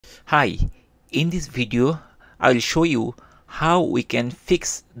Hi, in this video I will show you how we can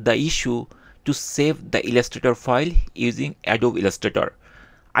fix the issue to save the Illustrator file using Adobe Illustrator.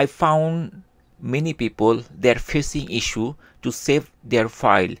 I found many people they are facing issue to save their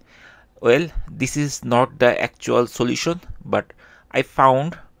file. Well, this is not the actual solution, but I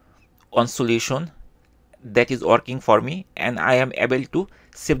found one solution that is working for me and I am able to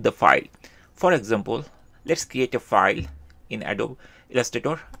save the file. For example, let's create a file in Adobe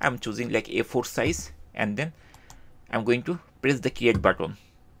Illustrator. I'm choosing like A4 size and then I'm going to press the create button.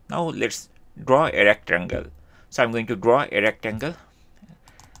 Now let's draw a rectangle. So I'm going to draw a rectangle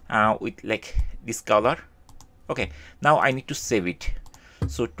with like this color. Okay, now I need to save it.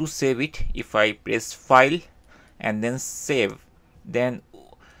 So to save it, if I press file and then save, then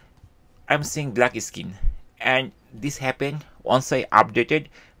I'm seeing black screen, and this happened once I updated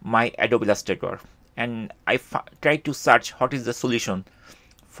my Adobe Illustrator, and I tried to search what is the solution.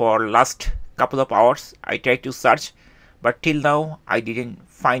 For last couple of hours I tried to search, but till now I didn't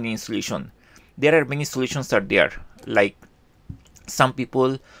find any solution. There are many solutions are there, like some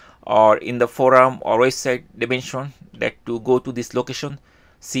people or in the forum or website they mention that to go to this location,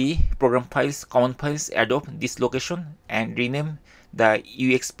 see program files, common files, Adobe this location and rename the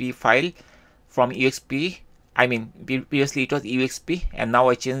UXP file from UXP. I mean previously it was UXP and now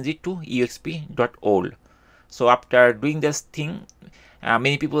I changed it to UXP.old. So after doing this thing,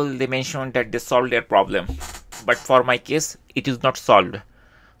 many people they mentioned that they solved their problem, but for my case it is not solved.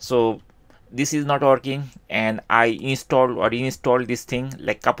 So this is not working and I installed or reinstalled this thing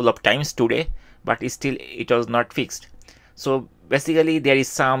like couple of times today, but still it was not fixed. So basically there is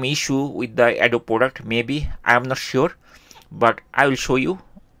some issue with the Adobe product, maybe, I am not sure, but I will show you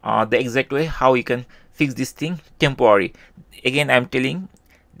the exact way how you can fix this thing temporary. Again, I am telling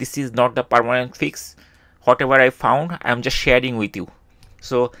this is not the permanent fix. Whatever I found I am just sharing with you.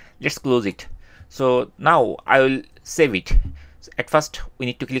 So let's close it. So now I will save it. So at first we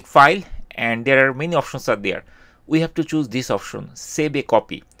need to click file and there are many options are there. We have to choose this option, save a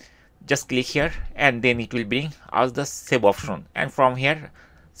copy. Just click here and then it will bring us the save option, and from here,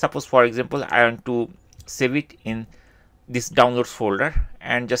 suppose for example I want to save it in this downloads folder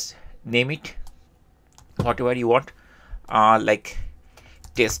and just name it whatever you want, like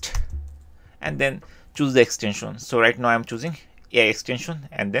test, and then choose the extension. So right now I'm choosing AI extension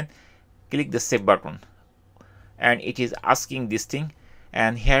and then click the save button, and it is asking this thing,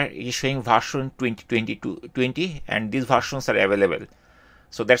 and here it is showing version 2020 and these versions are available.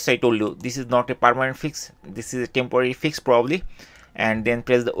 So that's why I told you this is not a permanent fix, this is a temporary fix probably. And then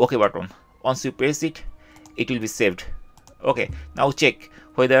press the OK button. Once you press it, it will be saved. Okay, now check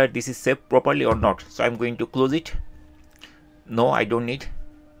whether this is saved properly or not. So I'm going to close it. No, I don't need.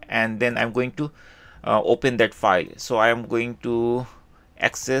 And then I'm going to open that file. So I am going to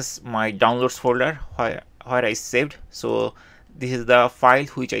access my downloads folder where I saved. So this is the file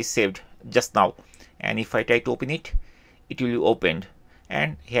which I saved just now, and if I try to open it, it will be opened,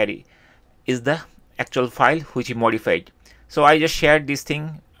 and here is the actual file which is modified. So I just shared this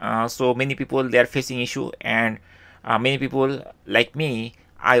thing. So many people they are facing issue, and many people like me,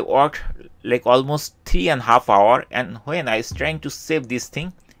 I worked like almost 3.5 hours, and when I was trying to save this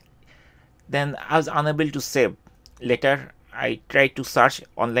thing, then I was unable to save. Later I tried to search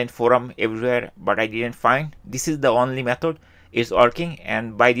online forum everywhere, but I didn't find. This is the only method is working,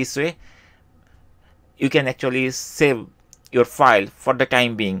 and by this way you can actually save your file for the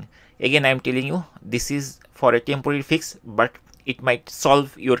time being. Again, I'm telling you this is for a temporary fix, but it might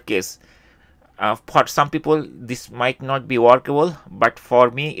solve your case. For some people this might not be workable, but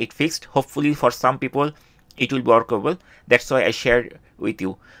for me it fixed. Hopefully for some people it will be workable. That's why I shared with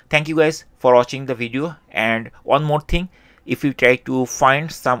you. Thank you guys for watching the video. And one more thing, if you try to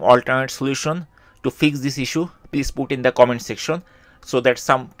find some alternate solution to fix this issue, please put in the comment section, so that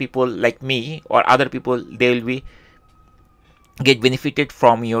some people like me or other people they will be get benefited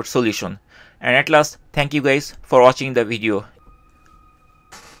from your solution. And at last, thank you guys for watching the video.